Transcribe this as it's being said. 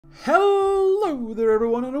Hello there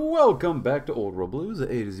everyone and welcome back to Old World Blues, the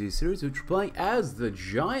A to Z series, which we're playing as the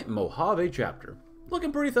giant Mojave Chapter.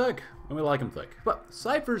 Looking pretty thick, and we like them thick. But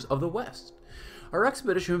Ciphers of the West. Our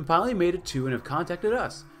expedition finally made it to and have contacted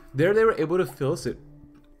us. There they were able to fill us in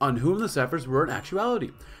on whom the Ciphers were in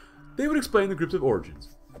actuality. They would explain the group's of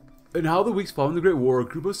origins, and how the weeks following the Great War, a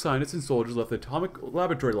group of scientists and soldiers left the atomic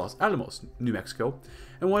laboratory Los Alamos, New Mexico,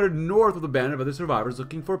 and wandered north with a band of other survivors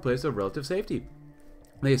looking for a place of relative safety.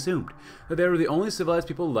 They assumed that they were the only civilized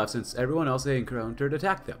people left since everyone else they encountered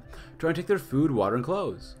attacked them, trying to take their food, water, and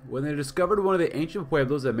clothes. When they discovered one of the ancient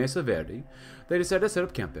pueblos at Mesa Verde, they decided to set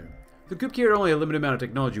up camp there. The group carried only a limited amount of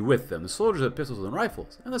technology with them. The soldiers had pistols and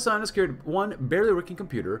rifles, and the scientists carried one barely working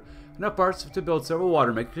computer, enough parts to build several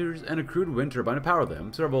water makers, and a crude wind turbine to power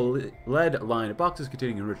them, several lead-lined boxes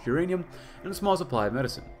containing enriched uranium, and a small supply of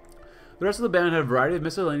medicine. The rest of the band had a variety of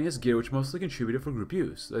miscellaneous gear which mostly contributed for group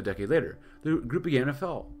use. A decade later, the group began to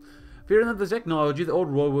fall. Fearing that the technology of the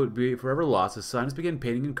old world would be forever lost, the scientists began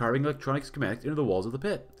painting and carving electronic schematics into the walls of the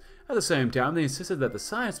pit. At the same time, they insisted that the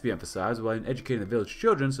science be emphasized while educating the village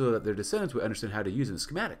children so that their descendants would understand how to use the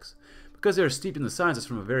schematics. Because they are steeped in the sciences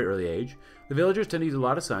from a very early age, the villagers tend to use a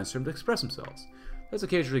lot of science terms to express themselves. This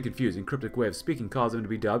occasionally confusing, cryptic way of speaking caused them to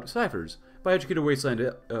be dubbed ciphers by educated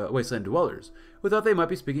wasteland dwellers, who thought they might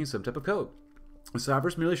be speaking some type of code. The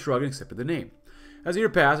ciphers merely shrugged and accepted the name. As the year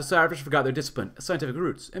passed, the ciphers forgot their disciplined scientific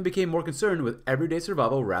roots and became more concerned with everyday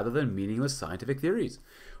survival rather than meaningless scientific theories.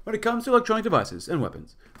 When it comes to electronic devices and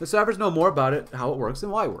weapons, the ciphers know more about it, how it works,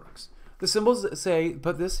 and why it works. The symbols say,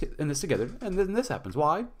 put this and this together, and then this happens.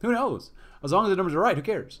 Why? Who knows? As long as the numbers are right, who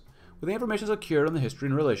cares? With the information secured on the history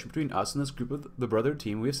and relation between us and this group of the Brotherhood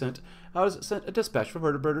team, we have sent a dispatch for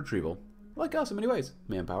bird retrieval. Like us in many ways.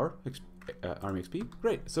 Manpower, Army XP,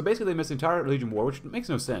 great. So basically they missed the entire Legion War, which makes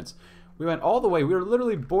no sense. We went all the way, we were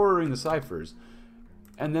literally bordering the ciphers,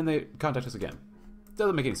 and then they contact us again.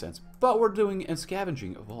 Doesn't make any sense. But we're doing and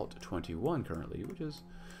scavenging Vault 21 currently, which is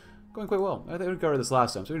going quite well. I think we covered this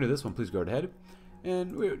last time, so we're going to do this one, please go ahead.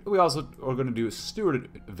 And we also are going to do Steward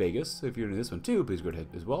Vegas, so if you're going to do this one too, please go ahead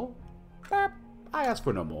as well. I ask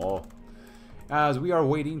for no more. As we are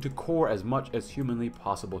waiting to core as much as humanly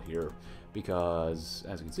possible here. Because,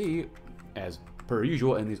 as you can see, as per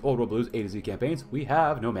usual in these Old World Blues A to Z campaigns, we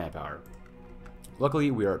have no manpower.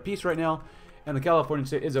 Luckily, we are at peace right now, and the Californian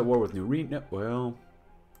state is at war with New Reno, well,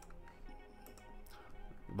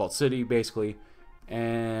 Vault City, basically.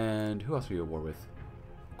 And who else are we at war with?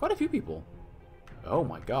 Quite a few people. Oh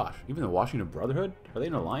my gosh, even the Washington Brotherhood? Are they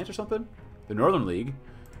in an alliance or something? The Northern League.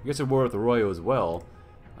 I guess they're at war with Arroyo as well.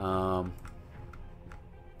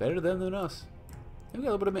 Better them than us. And we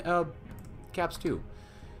got a little bit of caps too.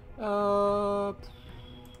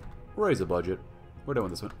 Raise the budget. We're done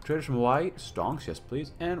with this one. Traders from Hawaii, stonks, yes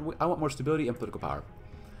please. And I want more stability and political power.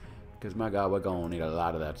 Because my god, we're going to need a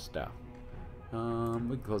lot of that stuff. We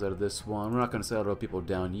can close out of this one. We're not going to settle people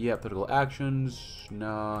down yet. Political actions,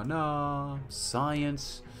 nah.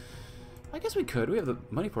 Science. I guess we could. We have the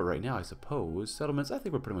money for it right now, I suppose. Settlements, I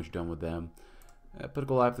think we're pretty much done with them.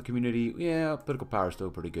 Political life of the community, yeah, political power is still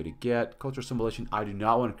pretty good to get. Cultural assimilation, I do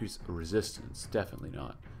not want to increase resistance. Definitely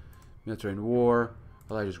not. Military and war,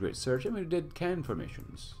 Elijah's Great Search, and we did cannon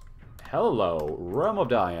formations. Hello, Realm of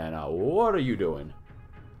Diana, what are you doing?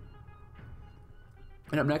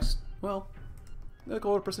 And up next, well, the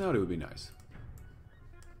color personality would be nice.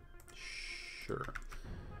 Sure.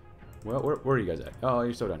 Well, where are you guys at? Oh,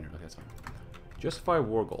 you're still down here. Okay, that's fine. Justify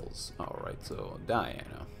war goals. Alright, so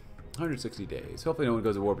Diana. 160 days. Hopefully no one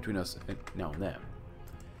goes to war between us and now and them.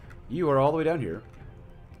 You are all the way down here.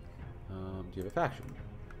 Do you have a faction?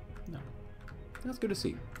 No. That's good to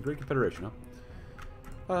see. Great Confederation,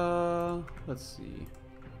 huh? Let's see.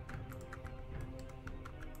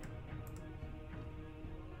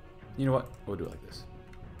 You know what? We'll do it like this.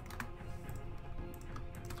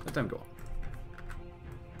 Let them go on.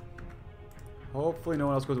 Hopefully no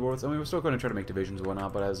one else goes to war with us. I mean, we're still going to try to make divisions and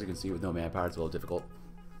whatnot, but as you can see, with no manpower, it's a little difficult.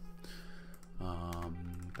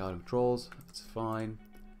 Paladin controls, that's fine.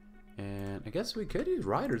 And I guess we could use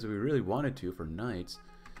riders if we really wanted to for knights.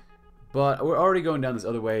 But we're already going down this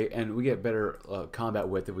other way, and we get better combat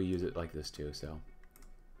width if we use it like this too, so.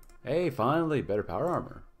 Hey, finally, better power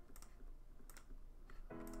armor.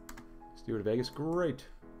 Steward of Vegas, great.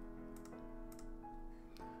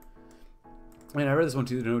 And I read this one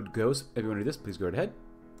too, the node goes. If you want to do this, please go right ahead.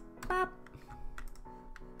 Bop.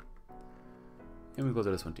 And we close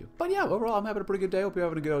out this one too. But yeah, overall, I'm having a pretty good day. Hope you're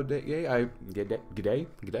having a good day.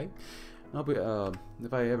 Good day. I hope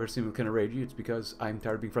if I ever seem kind of ragey, it's because I'm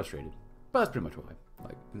tired of being frustrated. But that's pretty much why.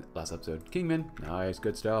 Like last episode. Kingman, nice,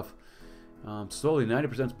 good stuff. Slowly,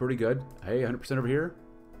 90% is pretty good. Hey, 100% over here.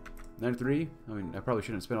 93. I mean, I probably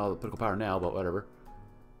shouldn't spend all the political power now, but whatever.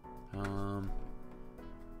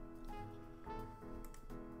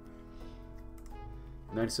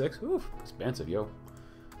 96. Oof, expensive, yo.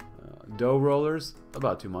 Dough rollers,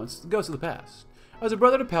 about 2 months. The ghosts of the past. As the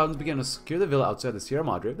Brotherhood of Paladins began to secure the villa outside the Sierra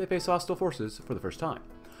Madre, they faced hostile forces for the first time.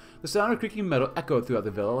 The sound of creaking metal echoed throughout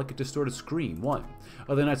the villa like a distorted scream. One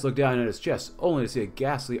of the knights looked down at his chest, only to see a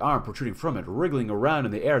ghastly arm protruding from it, wriggling around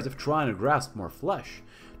in the air as if trying to grasp more flesh.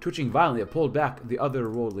 Twitching violently, it pulled back the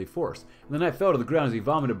otherworldly force, and the knight fell to the ground as he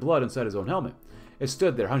vomited blood inside his own helmet. It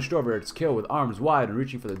stood there, hunched over its kill with arms wide and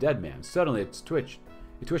reaching for the dead man. Suddenly, it twitched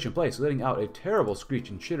in place, letting out a terrible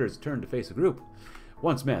screech, and shitters turned to face the group.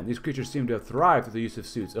 Once men, these creatures seemed to have thrived through the use of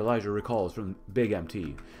suits, Elijah recalls from Big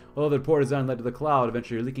MT, although their poor design led to the cloud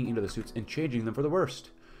eventually leaking into the suits and changing them for the worst.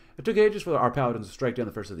 It took ages for our paladins to strike down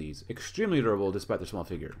the first of these, extremely durable despite their small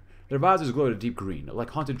figure. Their visors glowed a deep green, like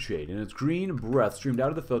haunted shade, and its green breath streamed out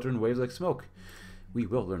of the filter in waves like smoke. We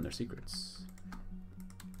will learn their secrets.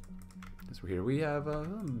 As we're here, we have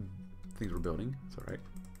things we're building. It's alright.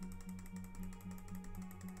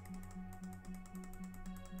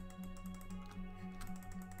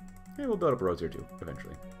 Maybe we'll build up roads here too,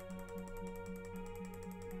 eventually.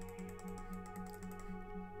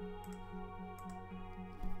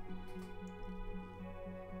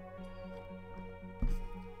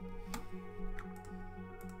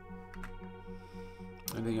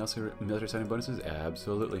 Anything else here? Military signing bonuses?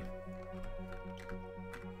 Absolutely.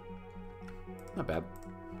 Not bad.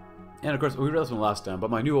 And of course, we read this one last time, but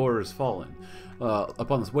my new order has fallen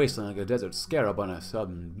upon this wasteland like a desert scarab on a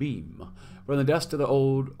sudden beam. From the dust to the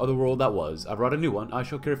old other world that was, I've brought a new one. I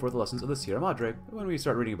shall carry forth the lessons of the Sierra Madre when we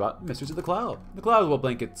start reading about mysteries of the cloud. The cloud is what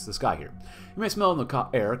blankets the sky here. You may smell in the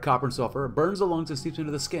air copper and sulfur, burns the lungs and seeps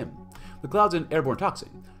into the skin. The cloud's an airborne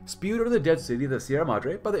toxin, spewed over the dead city of the Sierra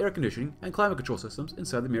Madre by the air conditioning and climate control systems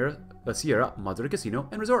inside the Sierra Madre Casino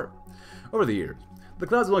and Resort. Over the years, the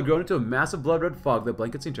clouds have only grown into a massive blood-red fog that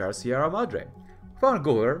blankets the entire Sierra Madre. Fauna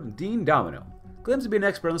Goer, Dean Domino, claims to be an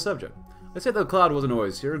expert on the subject. They say that the cloud wasn't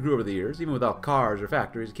always here, it grew over the years, even without cars or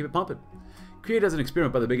factories to keep it pumping. Created as an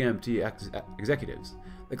experiment by the Big MT executives,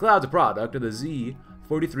 the cloud's a product of the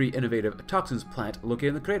Z-43 innovative toxins plant located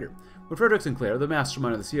in the crater. When Frederick Sinclair, the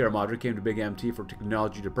mastermind of the Sierra Madre, came to Big MT for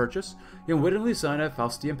technology to purchase, he unwittingly signed a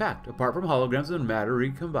Faustian pact. Apart from holograms and matter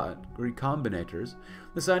recombinators,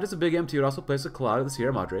 the scientists of Big MT would also place a cloud of the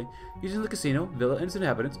Sierra Madre, using the casino, villa, and its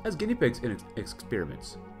inhabitants as guinea pigs in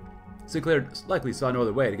experiments. Sinclair likely saw no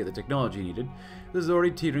other way to get the technology he needed. He was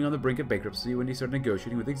already teetering on the brink of bankruptcy when he started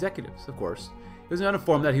negotiating with the executives, of course. He was not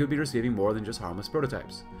informed that he would be receiving more than just harmless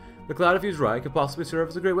prototypes. The cloud, if used right, could possibly serve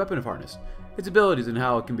as a great weapon of harness. Its abilities and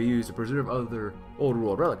how it can be used to preserve other old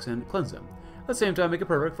world relics and cleanse them. At the same time, make it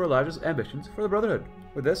perfect for Elijah's ambitions for the Brotherhood.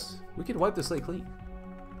 With this, we could wipe the slate clean.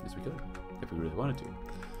 Yes, we could, if we really wanted to.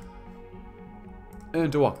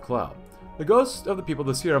 And to walk the cloud. The ghosts of the people of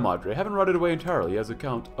the Sierra Madre haven't rotted away entirely as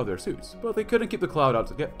account of their suits, but they couldn't keep the cloud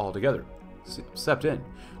out altogether. Stepped in,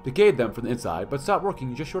 decayed them from the inside, but stopped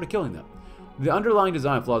working just short of killing them. The underlying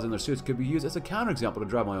design flaws in their suits could be used as a counterexample to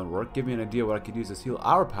drive my own work, give me an idea what I could use to steal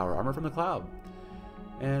our power armor from the cloud.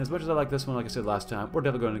 And as much as I like this one, like I said last time, we're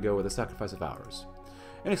definitely going to go with a sacrifice of ours.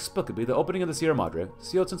 Inexplicably, the opening of the Sierra Madre,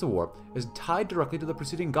 sealed since the war, is tied directly to the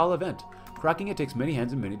preceding Gala event. Cracking it takes many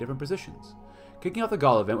hands in many different positions. Kicking off the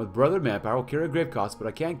Gala event with Brotherhood manpower will carry a grave cost, but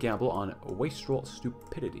I can't gamble on wastrel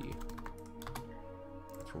stupidity.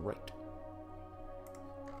 That's right.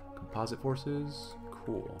 Composite forces,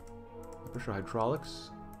 cool. Pressure hydraulics,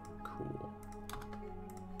 cool.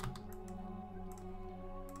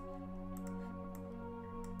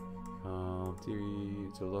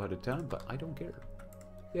 It's a low-headed town, but I don't care.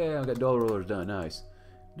 Yeah, I got dull rollers done, nice.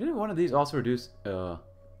 Didn't one of these also reduce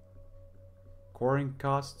coring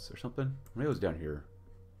costs or something? Maybe it was down here.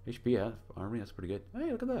 HP, army, that's pretty good.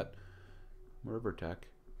 Hey, look at that. River attack.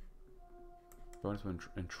 Bonus when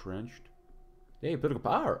entrenched. Hey, political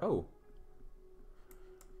power. Oh.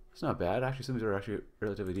 It's not bad. Actually, some of these are actually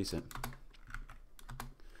relatively decent.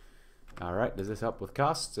 Alright, does this help with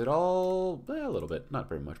costs at all? A little bit. Not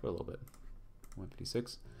very much, but a little bit.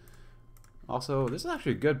 156. Also, this is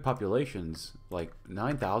actually good populations. Like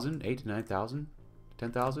 9,000, 8 to 9,000,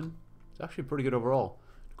 10,000. It's actually pretty good overall.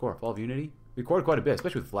 Core, Fall of Unity. We cored quite a bit,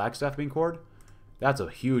 especially with Flagstaff being cored. That's a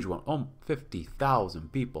huge one. Oh,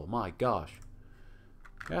 50,000 people. My gosh.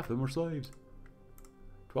 Half of them were slaves.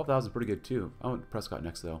 12,000 is pretty good too. I want Prescott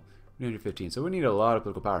next though. 315. So we need a lot of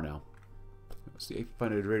political power now. Let's see,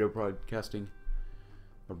 funded radio broadcasting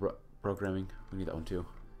or programming. We need that one too.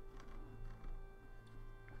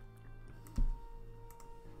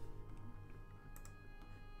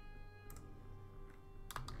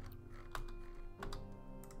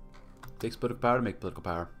 Takes political power to make political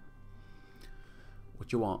power.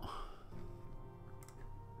 What you want?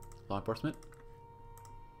 Law enforcement?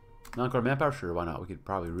 Non-core manpower? Sure, why not? We could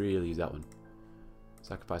probably really use that one.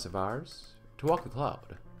 Sacrifice of ours? To walk the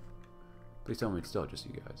cloud. Please tell me it's still just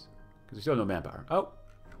you guys. Because we still have no manpower. Oh!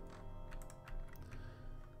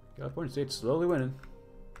 California State's slowly winning.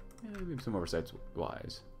 Yeah, maybe some oversights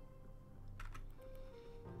wise.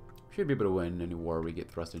 Should be able to win any war we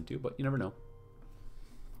get thrust into, but you never know.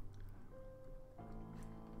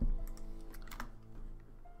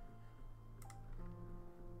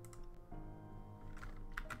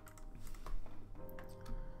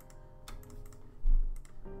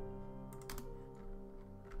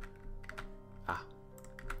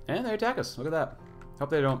 And they attack us. Look at that. Hope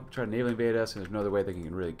they don't try to naval invade us, and there's no other way they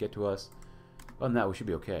can really get to us. Other than that, we should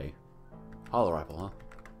be okay. Hollow rifle, huh?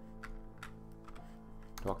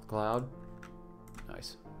 Walk the cloud.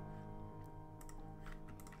 Nice.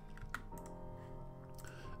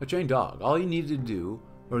 A trained dog. All you needed to do,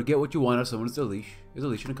 or to get what you want out of someone is a leash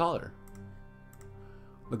and a collar.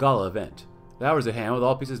 The gala event. The hour is at hand. With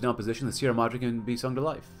all pieces now in position, the Sierra Madre can be sung to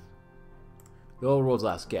life. The old world's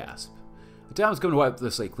last gasp. The time has come to wipe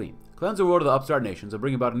the slate clean. Cleanse the world of the upstart nations and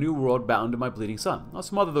bring about a new world bound to my bleeding sun. I'll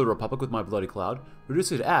smother the republic with my bloody cloud,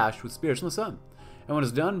 reduce it to ash with spirits from the sun. And when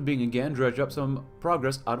it's done, being again, dredge up some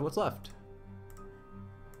progress out of what's left.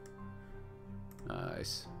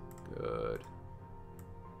 Nice. Good.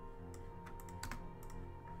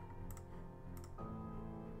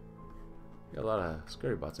 Got a lot of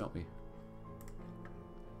scary bots, don't we?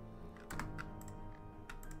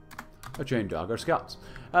 A trained dog, our scouts.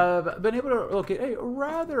 Been able to locate a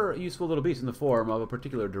rather useful little beast in the form of a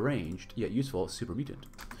particular deranged, yet useful, super mutant.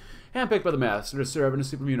 Handpicked by the master to serve in a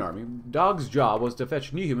super mutant army, Dog's job was to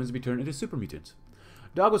fetch new humans to be turned into super mutants.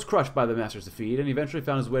 Dog was crushed by the master's defeat, and eventually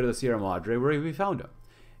found his way to the Sierra Madre, where we found him.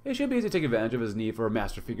 It should be easy to take advantage of his need for a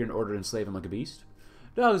master figure in order to enslave him like a beast.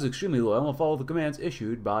 Dog is extremely loyal and will follow the commands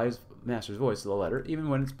issued by his master's voice to the letter, even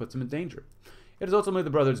when it puts him in danger. It is ultimately the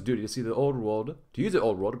Brotherhood's duty to use the old world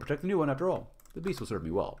to protect the new one after all. The beast will serve me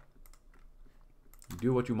well.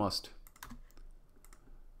 Do what you must.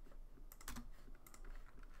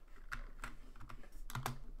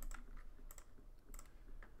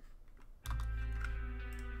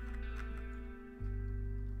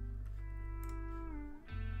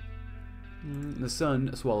 The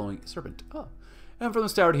sun swallowing serpent. Oh. And from the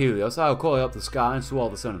star Helios, I will coil up the sky and swallow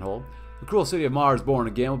the sun and whole. The cruel city of Mars, born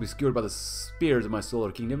again, will be skewered by the spears of my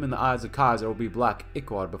solar kingdom, and the eyes of Kaiser will be black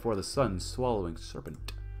Ichor before the sun-swallowing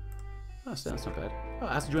serpent. Oh, that's not bad. Oh,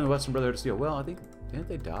 asked to join the Western Brotherhood of Steel. Well, I think, didn't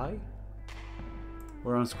they die?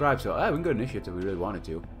 We're on scribe, so we can go to initiative if we really wanted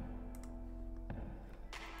to.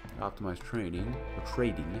 Optimize training, or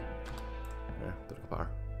trading. There, political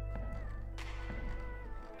power.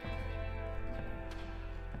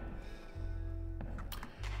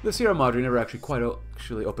 The Sierra Madre never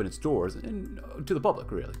actually opened its doors to the public,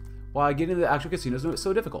 really. Why getting to the actual casinos is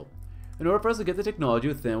so difficult? In order for us to get the technology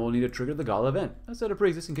within, we'll need to trigger the gala event, a set of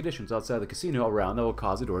pre-existing conditions outside the casino around that will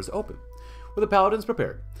cause the doors to open. With the paladins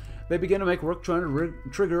prepared, they begin to make work trying to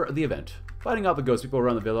trigger the event, fighting out the ghost people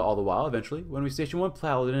around the villa all the while. Eventually, when we station one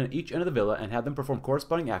paladin at each end of the villa and have them perform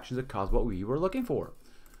corresponding actions that cause what we were looking for.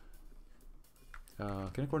 Can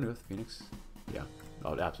I coordinate with Phoenix? Yeah,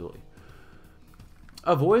 oh, absolutely.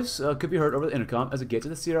 A voice could be heard over the intercom as the gates of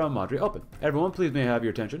the Sierra Madre open. Everyone, please may I have your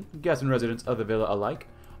attention, guests and residents of the villa alike.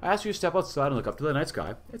 I ask you to step outside and look up to the night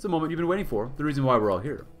sky. It's the moment you've been waiting for, the reason why we're all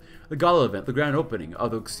here. The gala event, the grand opening of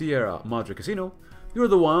the Sierra Madre Casino. You are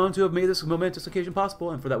the ones who have made this momentous occasion possible,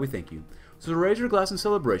 and for that we thank you. So raise your glass in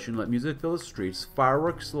celebration, let music fill the streets,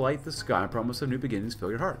 fireworks light the sky, and promise of new beginnings fill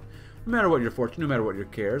your heart. No matter what your fortune, no matter what your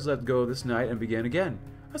cares, let go this night and begin again.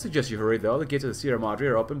 I suggest you hurry, though. The gates of the Sierra Madre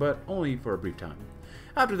are open, but only for a brief time.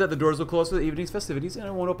 After that, the doors will close for the evening's festivities, and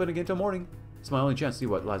it won't open again till morning. It's my only chance to see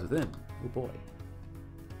what lies within. Oh boy.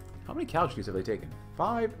 How many casualties have they taken?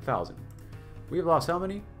 5,000. We have lost how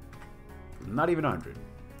many? Not even 100.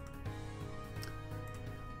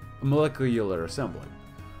 Molecular assembly.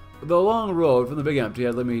 The long road from the Big Empty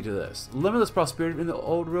had led me to this. Limitless prosperity in the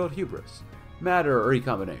old world hubris. Matter or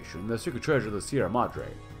recombination. The secret treasure of the Sierra Madre.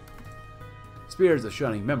 Spears of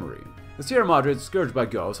shining memory. The Sierra Madre is scourged by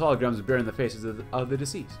ghosts, holograms bearing the faces of the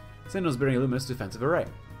deceased, sentinels bearing a luminous defensive array,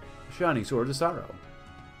 shining swords of sorrow.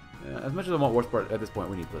 As much as I want war sport at this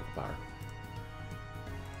point, we need political power.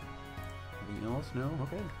 Anything else? No?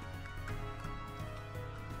 Okay.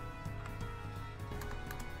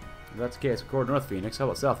 If that's the case, record North Phoenix. How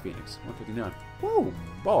about South Phoenix? 159. Woo!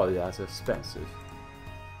 Oh, that's expensive.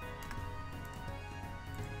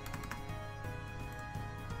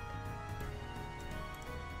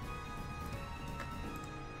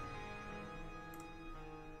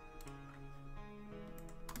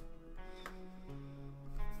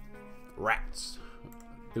 rockets.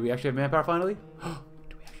 Do we actually have manpower finally?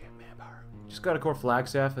 Do we actually have manpower? Just got a core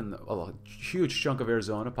Flagstaff and a huge chunk of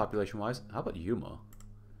Arizona population-wise. How about Yuma?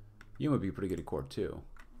 Yuma would be pretty good at core too.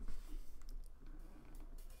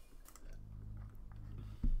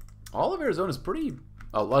 All of Arizona is pretty...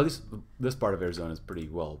 Oh, at least this part of Arizona is pretty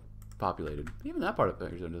well populated. Even that part of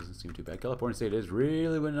Arizona doesn't seem too bad. California State is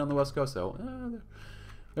really winning on the West Coast, though.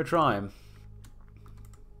 They're trying.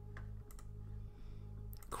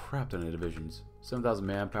 Crap ton of divisions. 7,000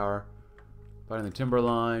 manpower. Fighting the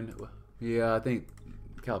Timberline. Yeah, I think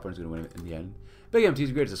California's going to win it in the end. Big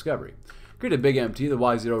MT's greatest discovery. Created Big MT, the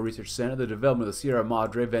Y0 Research Center. The development of the Sierra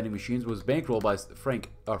Madre vending machines was bankrolled by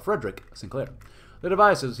Frederick Sinclair. The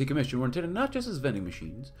devices he commissioned were intended not just as vending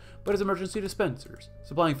machines, but as emergency dispensers,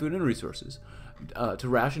 supplying food and resources to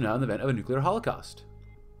ration out in the event of a nuclear holocaust.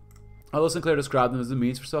 Although Sinclair described them as a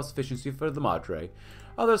means for self-sufficiency for the Madre,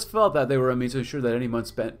 others felt that they were a means to ensure that any money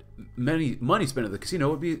spent at the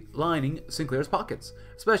casino would be lining Sinclair's pockets,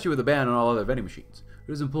 especially with a ban on all other vending machines.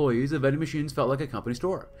 For his employees, the vending machines felt like a company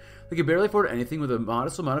store. They could barely afford anything with a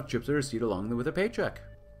modest amount of chips they received along with their paycheck.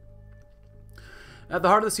 At the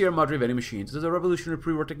heart of the Sierra Madre vending machines is a revolutionary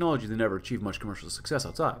pre-war technology that never achieved much commercial success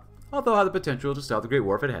outside. Although it had the potential to stop the Great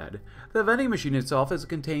War if it had, the vending machine itself is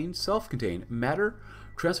a self-contained matter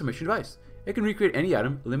transformation device. It can recreate any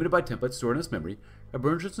item limited by templates stored in its memory.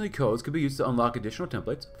 Emergency codes can be used to unlock additional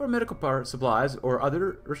templates for medical supplies or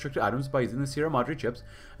other restricted items by using the Sierra Madre chips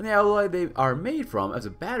and the alloy they are made from as a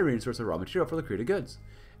battery and source of raw material for the created goods.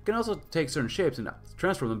 It can also take certain shapes and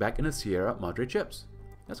transform them back into Sierra Madre chips.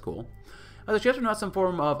 That's cool. The chips are not some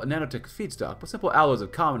form of nanotech feedstock, but simple alloys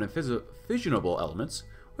of common and fissionable elements,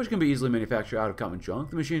 which can be easily manufactured out of common junk.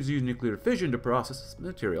 The machines use nuclear fission to process this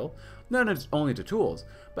material, not only into tools,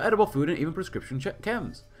 but edible food and even prescription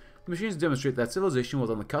chems. The machines demonstrate that civilization was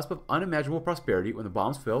on the cusp of unimaginable prosperity when the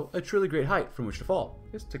bombs fell, a truly great height from which to fall.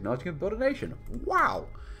 This technology can build a nation. Wow!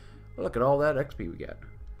 Look at all that XP we get.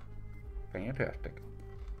 Fantastic.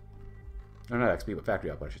 Or not XP, but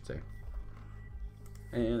factory output, I should say.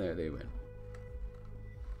 And there they win.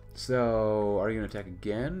 So, are you going to attack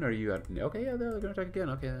again? Are you at... Okay, yeah, they're going to attack again.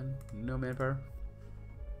 Okay, then. No manpower.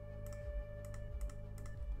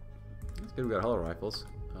 That's good, we got hollow rifles.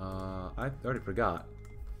 I already forgot.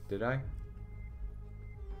 Did I?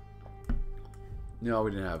 No,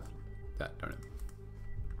 we didn't have that, darn it.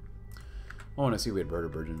 I want to see if we had bird or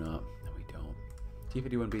bird or not. No, we don't.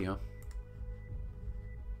 T-51B, huh?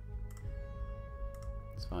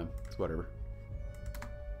 It's fine. It's whatever.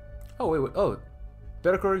 Oh, wait. Oh,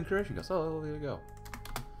 better coding creation cost. Oh, there you go.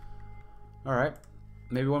 Alright.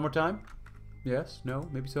 Maybe one more time? Yes? No?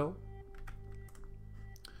 Maybe so?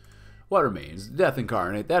 What remains? Death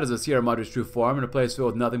incarnate. That is a Sierra Madre's true form, in a place filled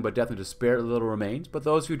with nothing but death and despair. Little remains, but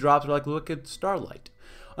those few drops are like liquid starlight.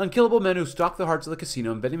 Unkillable men who stalk the hearts of the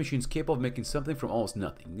casino and vending machines capable of making something from almost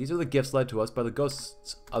nothing. These are the gifts led to us by the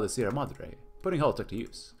ghosts of the Sierra Madre, putting holotech to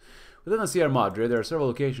use. Within the Sierra Madre, there are several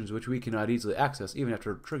locations which we cannot easily access even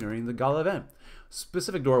after triggering the Gala event.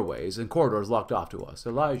 Specific doorways and corridors locked off to us.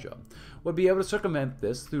 Elijah would be able to circumvent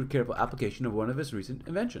this through careful application of one of his recent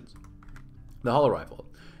inventions, the Holo Rifle.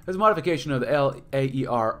 His modification of the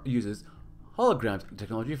LAER uses hologram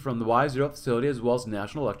technology from the Y0 facility as well as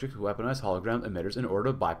National Electric's weaponized hologram emitters in order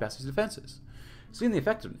to bypass these defenses. Seeing the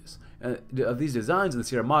effectiveness of these designs in the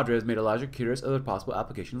Sierra Madre has made Elijah curious of the possible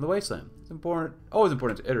application of the wasteland. It's always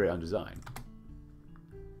important to iterate on design.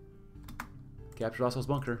 Captured Oswald's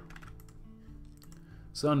bunker.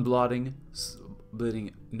 Sun blotting,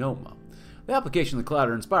 splitting Noma. The application of the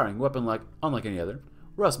Collider inspiring weapon unlike any other.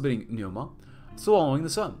 Rust bleeding Noma. Swallowing the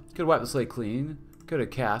sun. Could wipe the slate clean. Could have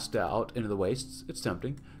cast out into the wastes. It's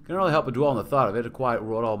tempting. Can only help but dwell on the thought of it. A quiet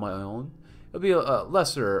world all my own. It'll be a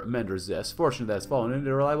lesser men to resist. Fortunate that it's fallen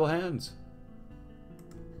into reliable hands.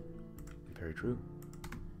 Very true.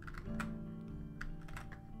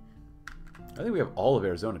 I think we have all of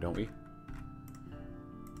Arizona, don't we?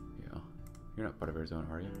 Yeah. You're not part of Arizona,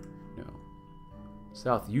 are you? No.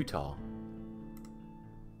 South Utah.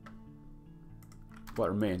 What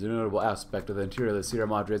remains? A notable aspect of the interior of the Sierra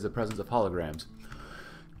Madre is the presence of holograms.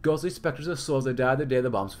 Ghostly specters of souls that died the day the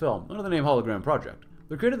bombs fell, under the name Hologram Project.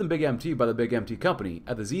 They're created in Big MT by the Big MT Company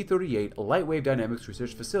at the Z38 Lightwave Dynamics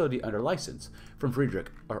Research Facility under license from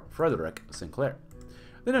Frederick Sinclair.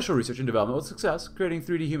 The initial research and development was a success, creating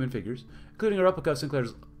 3D human figures, including a replica of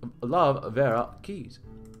Sinclair's Love Vera keys.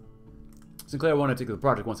 Sinclair wanted to take the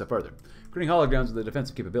project one step further, creating holograms with the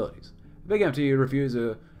defensive capabilities. Big MT refused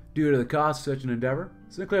due to the cost of such an endeavor.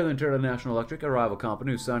 Sinclair then turned to National Electric, a rival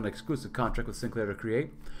company who signed an exclusive contract with Sinclair to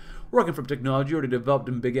create Working from technology already developed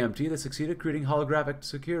in Big MT, they succeeded creating holographic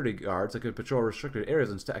security guards that could patrol restricted areas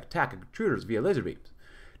and attack intruders via laser beams.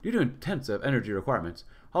 Due to intensive energy requirements,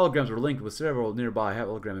 holograms were linked with several nearby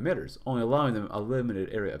hologram emitters, only allowing them a limited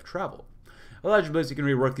area of travel. Allegedly, you can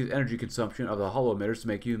rework the energy consumption of the holo emitters to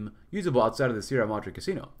make them usable outside of the Sierra Madre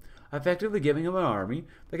casino, effectively giving them an army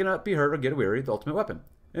that cannot be hurt or get weary, the ultimate weapon.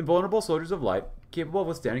 Invulnerable soldiers of light, capable of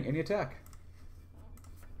withstanding any attack.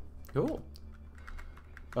 Cool.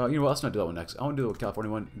 You know what, let's not do that one next. I want to do the California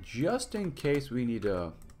one, just in case we need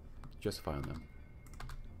to justify on them.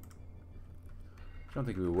 I don't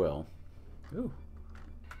think we will. Ooh.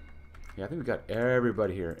 Yeah, I think we got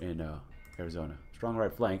everybody here in Arizona. Strong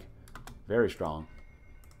right flank. Very strong.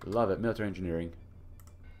 Love it. Military engineering.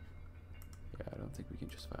 Yeah, I don't think we can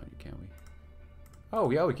justify on you, can we? Oh,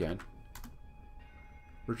 yeah, we can.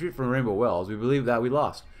 Retreat from Rainbow Wells. We believe that we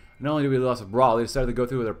lost. Not only did we lose a brawl, they decided to go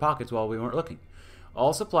through their pockets while we weren't looking.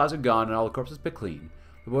 All supplies are gone and all the corpses picked clean.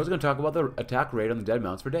 The boys are going to talk about the attack rate on the dead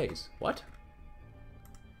mounts for days. What?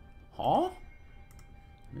 Huh?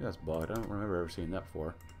 Maybe that's bugged. I don't remember ever seeing that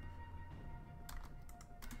before.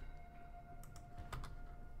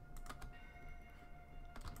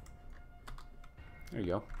 There you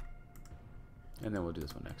go. And then we'll do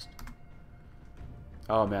this one next.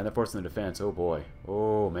 Oh man, they're forcing the defense. Oh boy.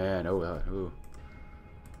 Oh man. Oh, ooh.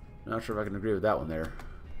 Not sure if I can agree with that one there.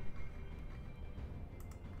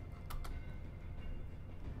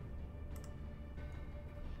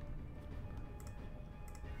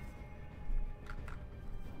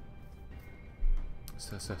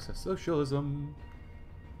 Socialism.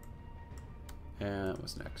 And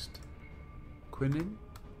what's next? Quinine?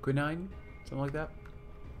 Quinine? Something like that?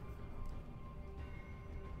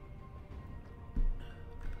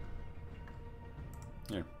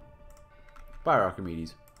 Here. Fire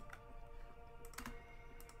Archimedes.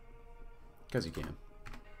 Because you can.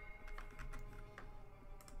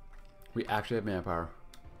 We actually have manpower.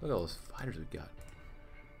 Look at all those fighters we've got.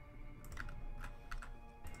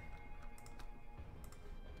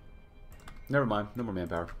 Never mind. No more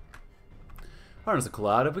manpower. Harness the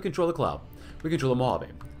cloud. If we control the cloud, we control the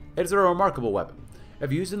Mojave. It is a remarkable weapon,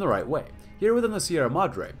 if used in the right way. Here within the Sierra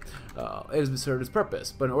Madre, it has served its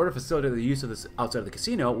purpose, but in order to facilitate the use of this outside of the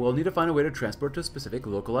casino, we'll need to find a way to transport to specific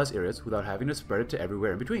localized areas without having to spread it to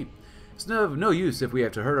everywhere in between. It's of no use if we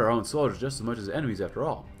have to hurt our own soldiers just as much as enemies after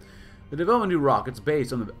all. The development of new rockets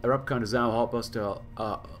based on the Repcon design will help us to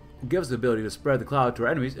give us the ability to spread the cloud to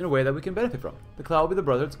our enemies in a way that we can benefit from. The cloud will be the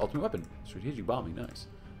Brotherhood's ultimate weapon. Strategic bombing, nice.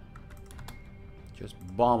 Just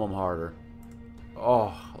bomb them harder.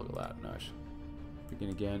 Oh, look at that, nice. Begin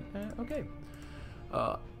again. Okay.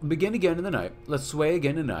 Begin again in the night. Let's sway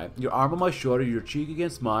again tonight. Your arm on my shoulder, your cheek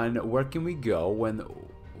against mine. Where can we go? When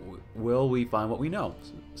will we find what we know?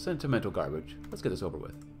 Sentimental garbage. Let's get this over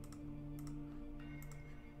with.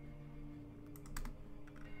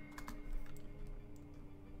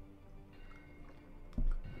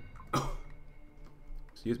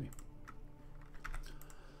 Excuse me.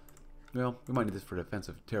 Well, we might need this for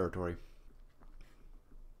defensive territory.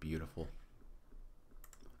 Beautiful.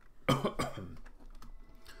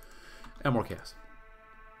 And more chaos.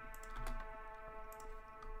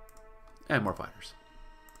 And more fighters.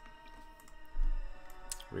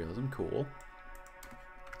 Realism, cool.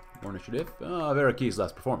 More initiative. Veraki's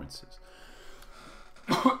last performances.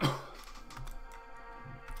 Oh,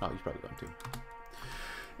 he's probably going to.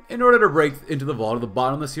 In order to break into the vault at the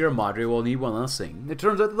bottom of the Sierra Madre, we'll need one last thing. It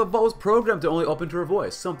turns out that the vault was programmed to only open to her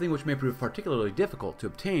voice, something which may prove particularly difficult to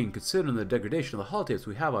obtain considering the degradation of the holotapes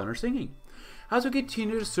we have on her singing. As we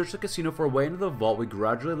continue to search the casino for a way into the vault, we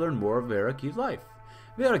gradually learn more of Vera Keyes' life.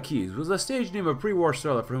 Vera Keyes was the stage name of a pre-war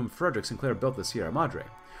starlet for whom Frederick Sinclair built the Sierra Madre.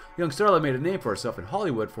 The young starlet made a name for herself in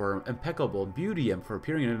Hollywood for her impeccable beauty and for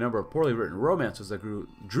appearing in a number of poorly written romances that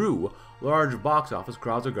drew large box office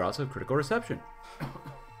crowds regardless of critical reception.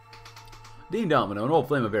 Dean Domino, an old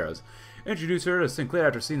flame of Vera's, introduced her to Sinclair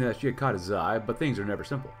after seeing that she had caught his eye, but things are never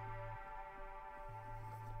simple.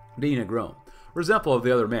 Dean had grown resentful of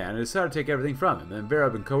the other man and decided to take everything from him, and Vera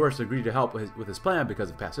had been coerced to agree to help with his plan because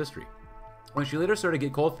of past history. When she later started to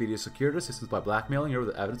get cold feet, he secured assistance by blackmailing her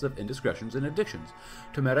with evidence of indiscretions and addictions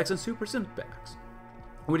to medics and super sympathics.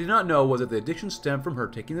 What we did not know was that the addiction stemmed from her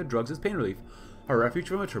taking the drugs as pain relief, her refuge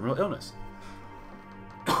from a terminal illness.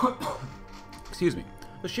 Excuse me.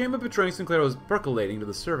 The shame of betraying Sinclair was percolating to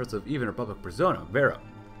the surface of even her public persona, Vera.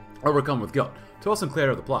 Overcome with guilt, told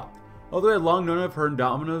Sinclair of the plot. Although he had long known of her and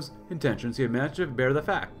Domino's intentions, he had managed to bear the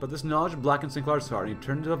fact, but this knowledge blackened Sinclair's heart and he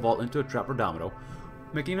turned the vault into a trap for Domino,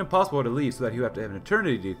 making it impossible to leave so that he would have to have an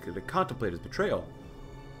eternity to contemplate his betrayal.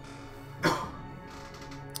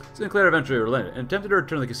 Sinclair eventually relented and attempted to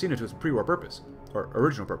return the casino to its pre-war purpose, or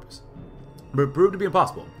original purpose. But it proved to be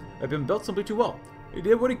impossible. It had been built simply too well. He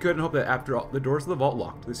did what he could and hoped that after all the doors of the vault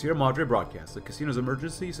locked, the Sierra Madre broadcast, the casino's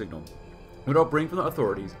emergency signal, would help bring from the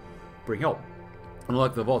authorities, bring help.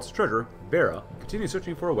 Unlike the vault's treasure, Vera continued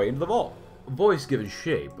searching for a way into the vault. Voice given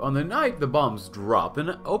shape. On the night the bombs dropped,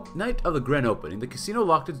 the night of the grand opening, the casino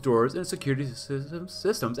locked its doors and security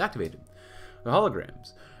systems activated. The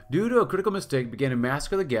holograms, due to a critical mistake, began to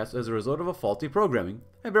massacre the guests as a result of a faulty programming,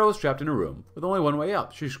 and Vera was trapped in a room with only one way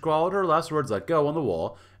out. She scrawled her last words "let go" on the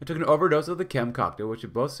wall and took an overdose of the chem cocktail, which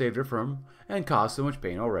had both saved her from and caused so much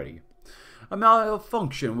pain already. A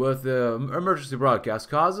malfunction with the emergency broadcast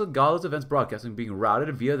caused the Gala's events broadcasting being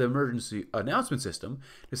routed via the emergency announcement system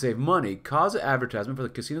to save money, caused the advertisement for the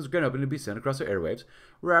casino's grand opening to be sent across the airwaves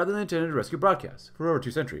rather than the intended rescue broadcast. For over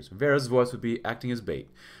 2 centuries, Vera's voice would be acting as bait,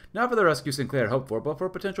 not for the rescue Sinclair hoped for, but for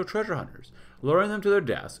potential treasure hunters, luring them to their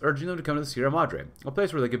deaths, urging them to come to the Sierra Madre, a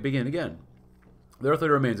place where they could begin again. The earthly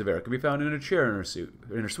remains of Vera could be found in a chair in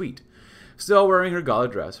her suite. Still wearing her gala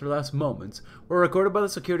dress, her last moments were recorded by the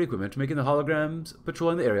security equipment, making the holograms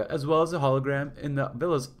patrolling the area, as well as the hologram in the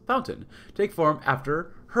villa's fountain, take form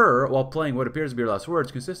after her while playing what appears to be her last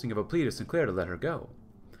words, consisting of a plea to Sinclair to let her go.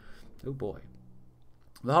 Oh boy.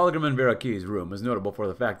 The hologram in Vera Key's room is notable for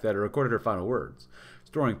the fact that it recorded her final words,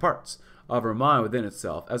 storing parts of her mind within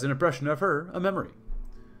itself as an impression of her, a memory.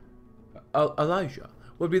 Elijah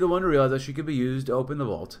would be the one to realize that she could be used to open the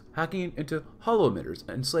vault, hacking into holo emitters,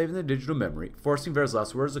 enslaving the digital memory, forcing Vera's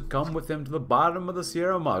last words to come with him to the bottom of the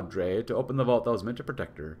Sierra Madre to open the vault that was meant to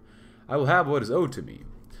protect her. I will have what is owed to me.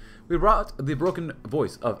 We brought the broken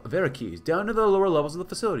voice of Vera Keys down to the lower levels of the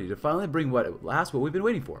facility to finally bring what we've been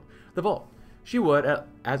waiting for, the vault. She would,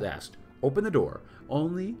 as asked, open the door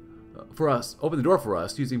for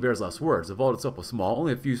us using Vera's last words. The vault itself was small,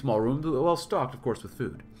 only a few small rooms, well stocked, of course, with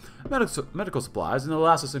food, medical supplies, and the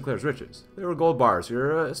last of Sinclair's riches. There were gold bars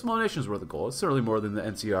here. A small nation's worth of gold. It's certainly more than the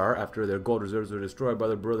NCR after their gold reserves were destroyed by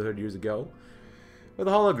the Brotherhood years ago. With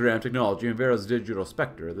the hologram technology and Vera's digital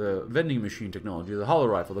specter, the vending machine technology, the holo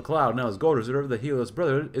rifle, the cloud, now his gold reserve, the Helios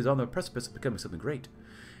Brotherhood is on the precipice of becoming something great.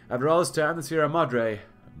 After all this time, the Sierra Madre,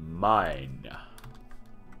 mine.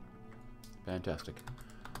 Fantastic.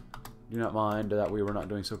 Do not mind that we were not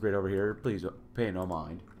doing so great over here. Please pay no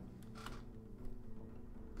mind.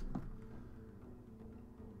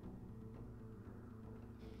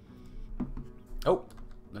 Oh,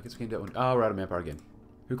 I guess we can't do that one. Oh, we're out of manpower again.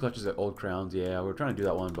 Who clutches at old crowns? Yeah, we're trying to do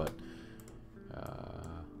that one, but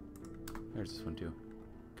there's this one too.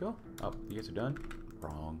 Cool. Oh, you guys are done?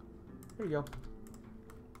 Wrong. There you go.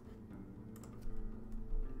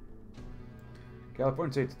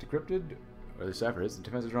 California states decrypted. Or the cipher is. The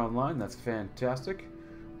defenses are online. That's fantastic.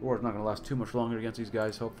 The war's not going to last too much longer against these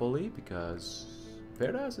guys, hopefully, because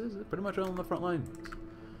Paradise is pretty much on the front line,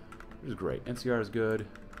 which is great. NCR is good.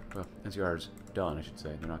 Well, NCR is done, I should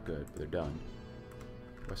say. They're not good, but they're done.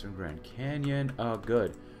 Western Grand Canyon. Oh,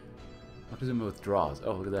 good. Moctezuma withdraws.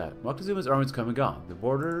 Oh, look at that. Moctezuma's army's come and gone. The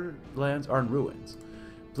borderlands are in ruins.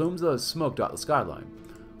 Plumes of smoke dot the skyline.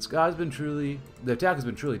 The attack has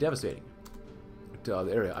been truly devastating.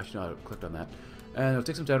 The area. I should not have clicked on that. And it'll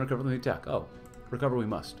take some time to recover from the attack. Oh, recover we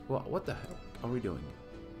must. Well, what the hell are we doing?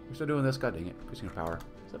 We're still doing this? God dang it. Increasing our power.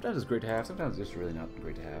 Sometimes it's great to have. Sometimes it's just really not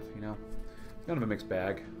great to have, you know? It's kind of a mixed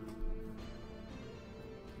bag.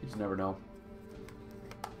 You just never know.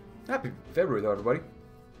 Happy February, though, everybody.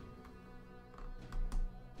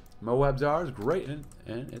 Moab's ours. Great. And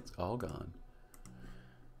it's all gone.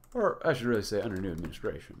 Or, I should really say, under new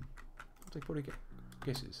administration. I'll take 40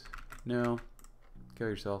 cases. No. Kill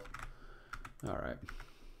yourself. Alright.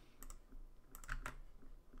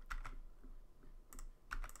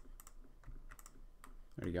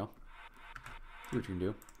 There you go. See what you can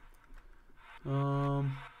do.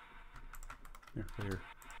 Here, go here.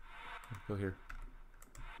 Go here.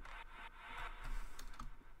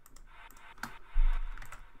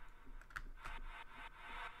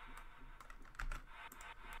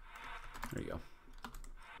 There you go.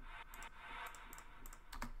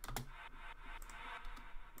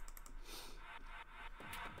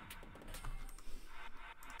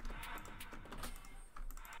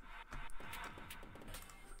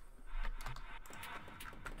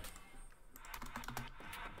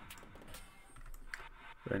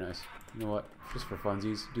 Very nice. You know what? Just for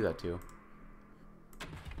funsies, do that too.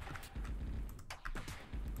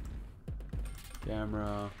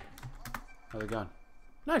 Camera. How they gone?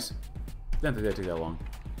 Nice. Didn't think that took that long.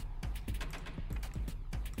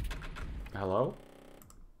 Hello?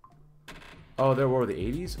 Oh, they're War of the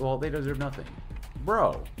 80s? Well, they deserve nothing.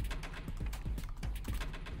 Bro.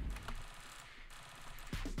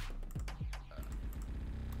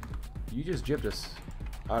 You just gypped us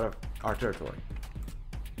out of our territory.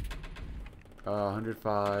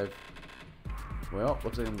 105. Well,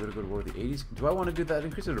 looks like I'm going to go to war with the 80s. Do I want to do that?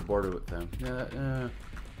 Increase the border with them. Yeah,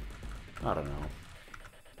 I don't know.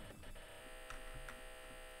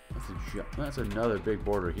 That's another big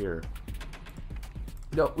border here.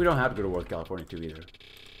 No, we don't have to go to war with California too either.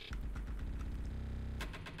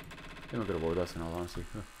 They don't go to war with us in all honesty.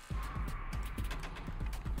 Huh.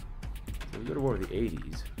 So we go to war with the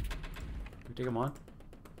 80s. Can we take them on?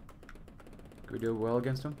 Can we do well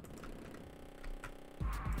against them?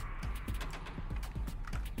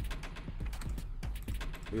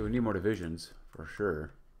 We would need more divisions, for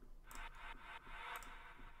sure.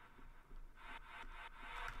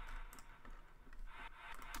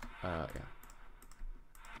 Yeah.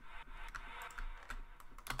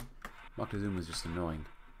 Moctezuma is just annoying.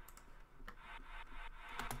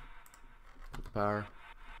 Put the power.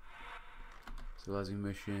 Civilizing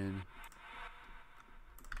mission.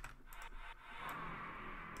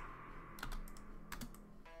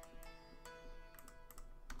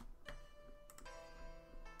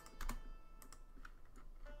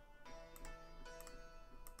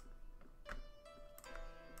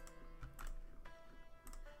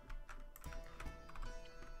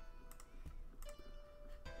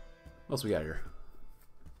 What else we got here?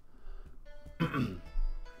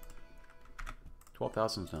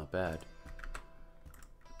 12,000 is not bad.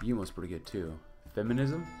 Yuma's pretty good too.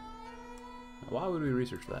 Feminism? Why would we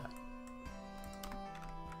research that?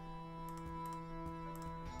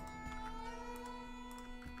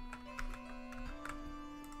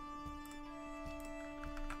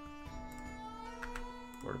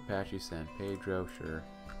 Fort Apache, San Pedro, sure.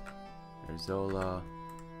 Arzola.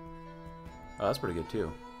 Oh, that's pretty good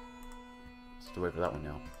too. Just have to wait for that one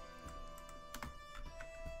now.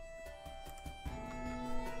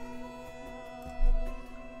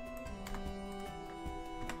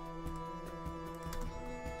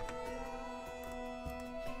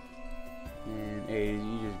 And 80,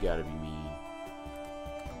 you just gotta be mean,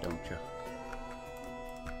 don't you?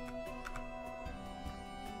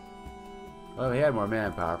 Well, we had more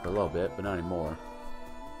manpower for a little bit, but not anymore.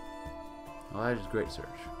 Well, that is great search.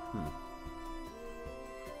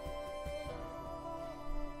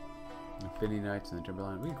 Infinity Knights and the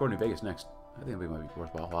Timberline. We can go to New Vegas next. I think it might be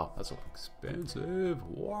worthwhile. Wow, that's expensive.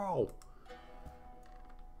 Wow.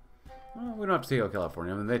 Well, we don't have to take out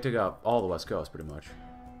California. I mean, they took out all the West Coast pretty much.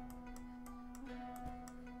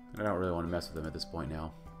 I don't really want to mess with them at this point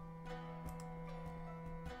now.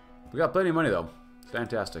 We got plenty of money though. It's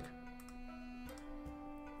fantastic.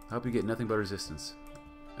 I hope you get nothing but resistance.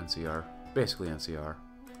 NCR. Basically NCR.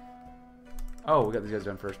 Oh, we got these guys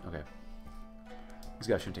done first? Okay. These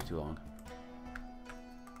guys shouldn't take too long.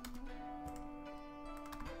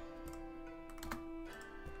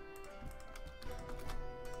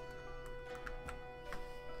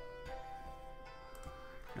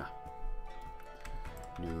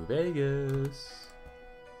 New Vegas.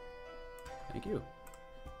 Thank you.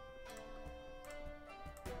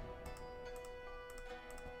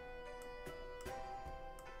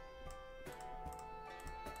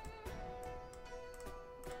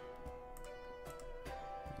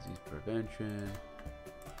 Disease prevention.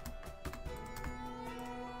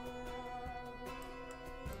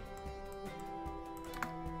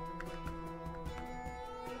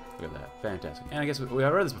 Look at that. Fantastic. And I guess we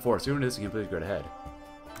have read this before, so even this is completely great ahead.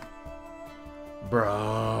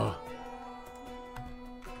 Bro.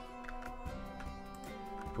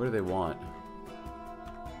 What do they want?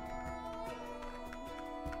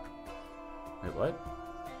 Wait, what?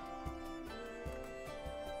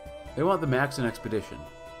 They want the Maxon expedition.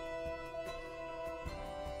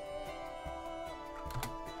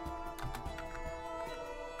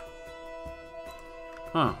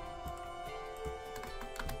 Huh.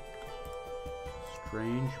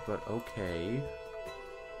 Strange, but okay.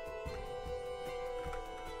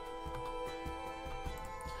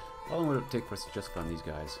 How long would it take for us to just fund these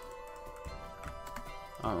guys?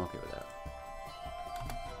 I'm okay with that.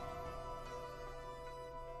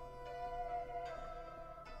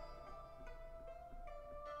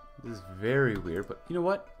 This is very weird, but you know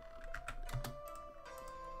what?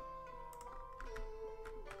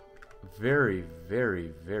 Very,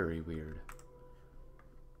 very, very weird.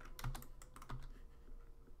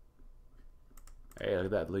 Hey, look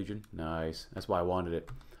at that, Legion. Nice. That's why I wanted it.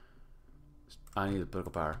 I need the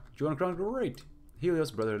political power. Do you want to crown? Great. Helios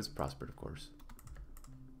Brotherhood is prospered, of course.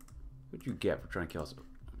 What'd you get for trying to kill us?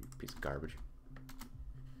 Piece of garbage.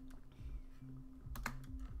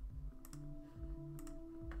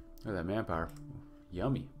 Look at that manpower.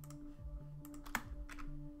 Yummy.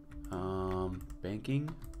 Banking.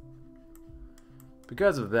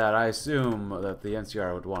 Because of that, I assume that the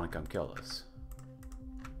NCR would want to come kill us.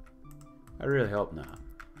 I really hope not.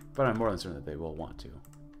 But I'm more than certain that they will want to.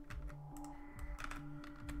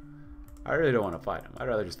 I really don't want to fight them. I'd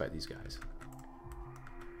rather just fight these guys.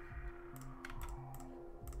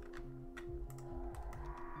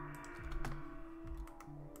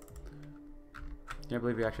 Can't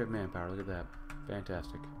believe we actually have manpower. Look at that.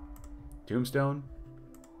 Fantastic. Tombstone?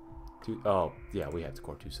 Oh, yeah, we had to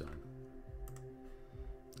core Tombstone.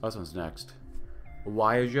 Oh, this one's next.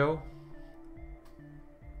 Waijo?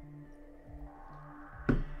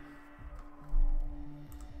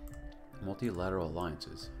 Multilateral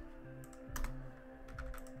alliances.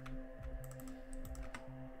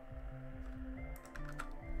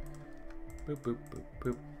 Boop, boop, boop,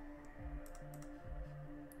 boop.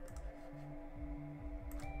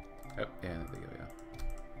 Oh, yeah, there we go, yeah.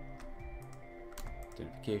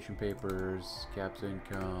 Identification papers, caps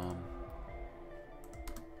income.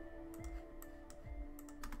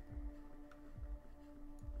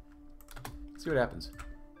 Let's see what happens.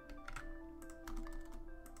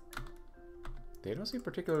 They don't seem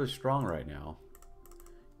particularly strong right now.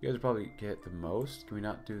 You guys probably get the most. Can we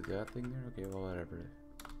not do that thing there? Okay, well, whatever.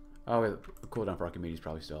 Oh, wait, the cooldown for Archimedes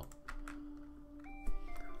probably still.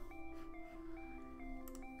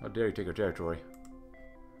 How dare you take our territory?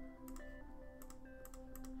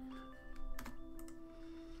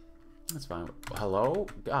 That's fine. Hello?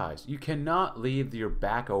 Guys, you cannot leave your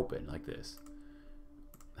back open like this.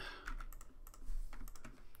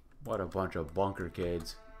 What a bunch of bunker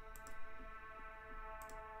kids.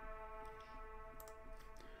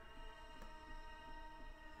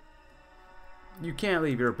 You can't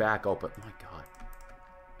leave your back open. My God.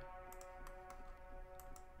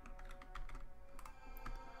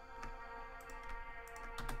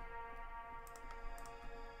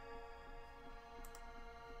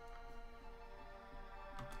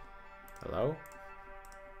 Hello?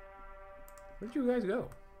 Where'd you guys go?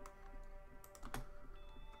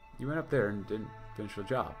 You went up there and didn't finish the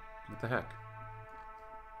job. What the heck?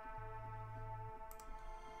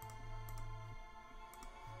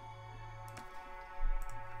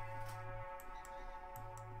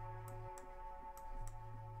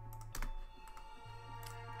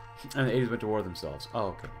 And the 80s went to war themselves. Oh,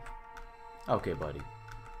 okay. Okay, buddy.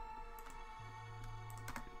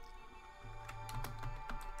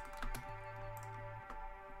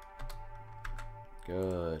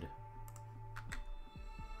 Good.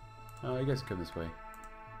 Oh, you guys can come this way.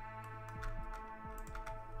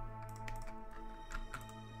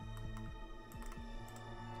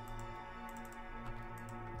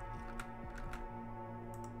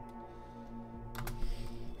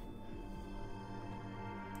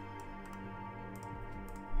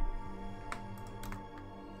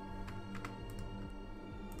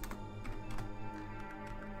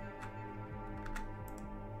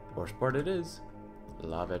 Worst part it is.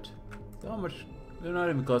 Love it. So much. They're not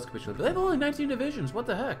even close to capitulate. They have only 19 divisions. What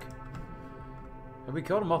the heck? Have we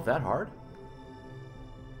killed them off that hard?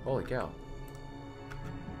 Holy cow.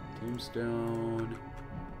 Tombstone.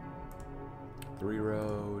 3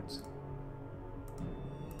 roads.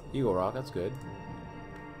 Eagle Rock, that's good.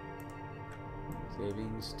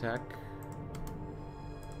 Savings tech.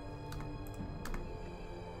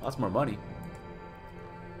 Lots more money.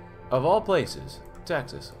 Of all places,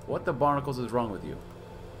 Texas. What the barnacles is wrong with you?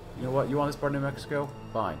 You know what? You want this part of New Mexico?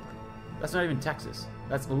 Fine. That's not even Texas.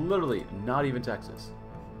 That's literally not even Texas.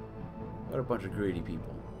 What a bunch of greedy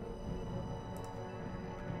people.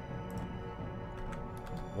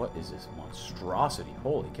 What is this monstrosity?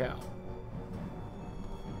 Holy cow.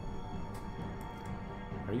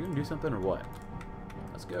 Are you gonna do something or what?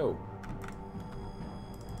 Let's go.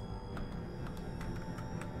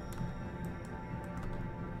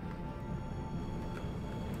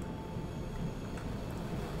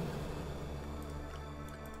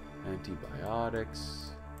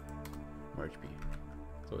 Antibiotics. More HP.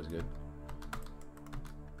 It's always good.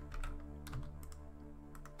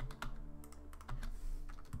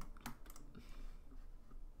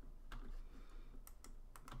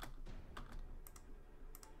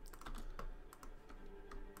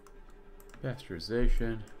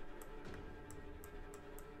 Pasteurization.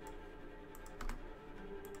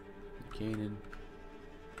 Canaan.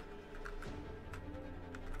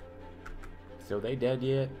 So they dead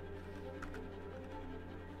yet?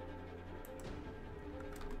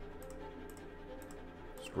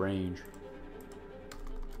 Strange.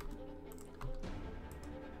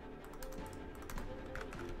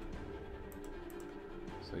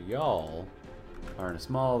 So y'all are in a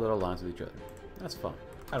small little alliance with each other. That's fine.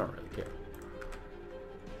 I don't really care.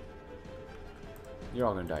 You're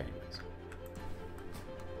all gonna die anyways.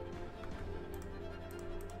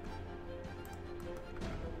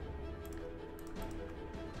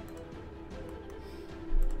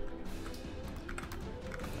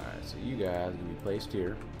 you guys can be placed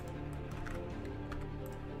here.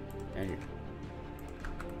 And here.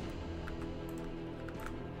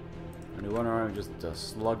 And one army just to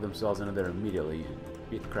slug themselves into there immediately and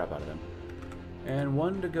beat the crap out of them. And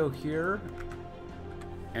one to go here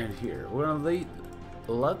and here. We're gonna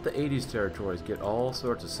let the 80s territories get all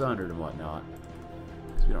sorts of sundered and whatnot,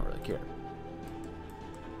 because we don't really care.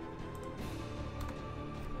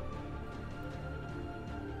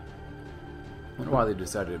 I wonder why they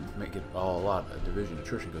decided to make it all a lot of division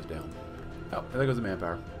attrition goes down. Oh, there goes the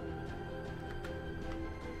manpower.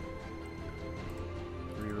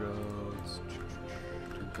 3 roads,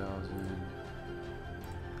 10,000.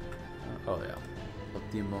 Oh yeah,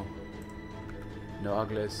 Optimo. No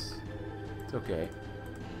Agles. It's okay.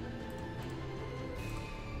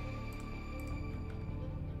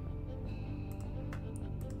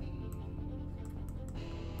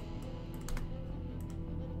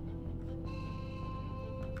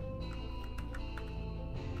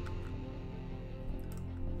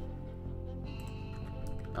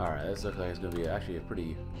 Alright, this looks like it's going to be actually a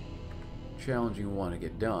pretty challenging one to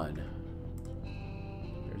get done.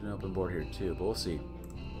 There's an open board here too, but we'll see.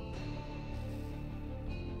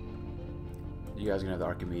 You guys are going to have the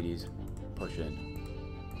Archimedes push in.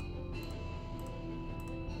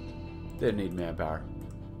 Didn't need manpower.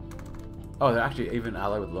 Oh, they're actually even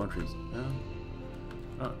allied with lone trees.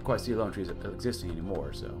 I don't quite see lone trees existing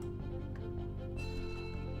anymore, so.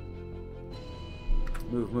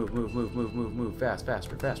 Move, move, move, move, move, move, move. Fast,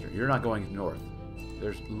 faster, faster. You're not going north.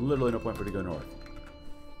 There's literally no point for you to go north.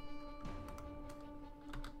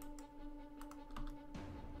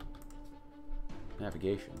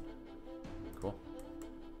 Navigation. Cool.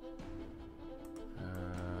 There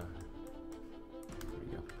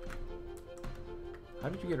you go. How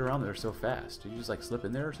did you get around there so fast? Did you just like slip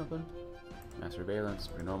in there or something? Mass surveillance,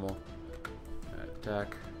 pretty normal.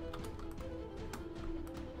 Attack.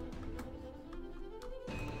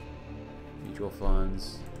 Mutual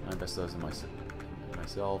funds. I invest those in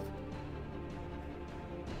myself.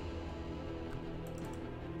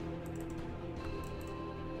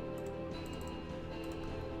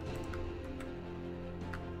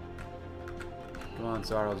 Come on,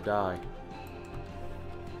 Sorrows, die.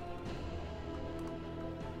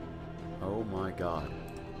 Oh my god.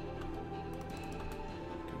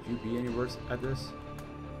 Could you be any worse at this?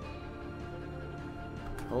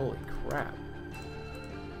 Holy crap.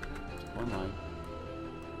 One line.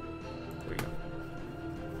 There we go.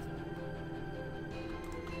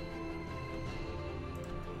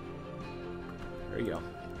 There you go.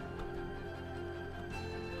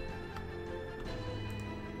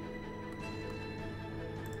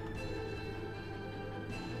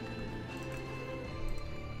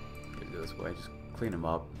 Get this way, just clean them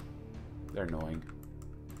up. They're annoying.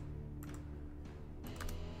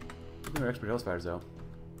 They're expert health fighters though.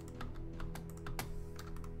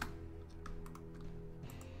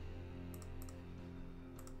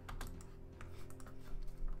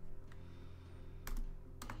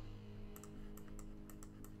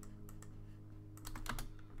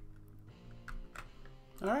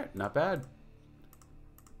 Alright, not bad.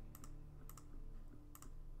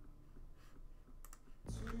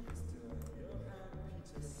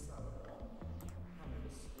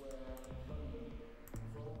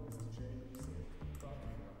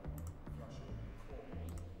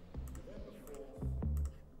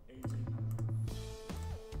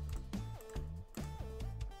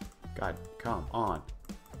 God, come on.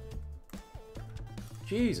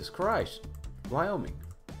 Jesus Christ. Wyoming.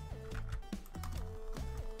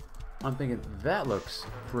 I'm thinking that looks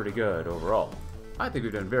pretty good overall. I think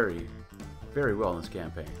we've done very, very well in this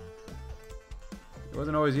campaign. It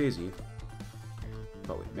wasn't always easy,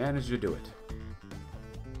 but we managed to do it.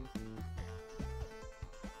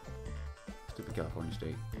 Stupid California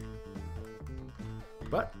state.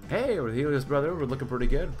 But, hey, we're the Helios brother. We're looking pretty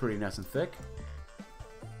good, pretty nice and thick.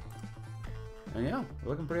 And yeah, we're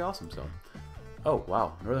looking pretty awesome, so. Oh,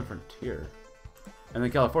 wow, Northern Frontier. And then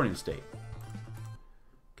California state.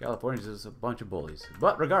 California's just a bunch of bullies.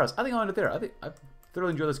 But regardless, I think I'll end it there. I've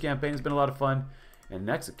thoroughly enjoyed this campaign. It's been a lot of fun. And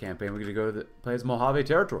next campaign, we're going to go to play as Mojave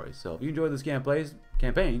Territory. So if you enjoyed this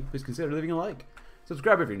campaign, please consider leaving a like.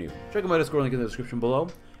 Subscribe if you're new. Check out my Discord link in the description below.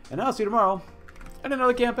 And I'll see you tomorrow in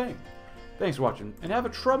another campaign. Thanks for watching, and have a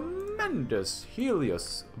tremendous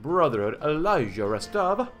Helios Brotherhood Elijah rest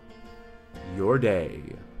of your day.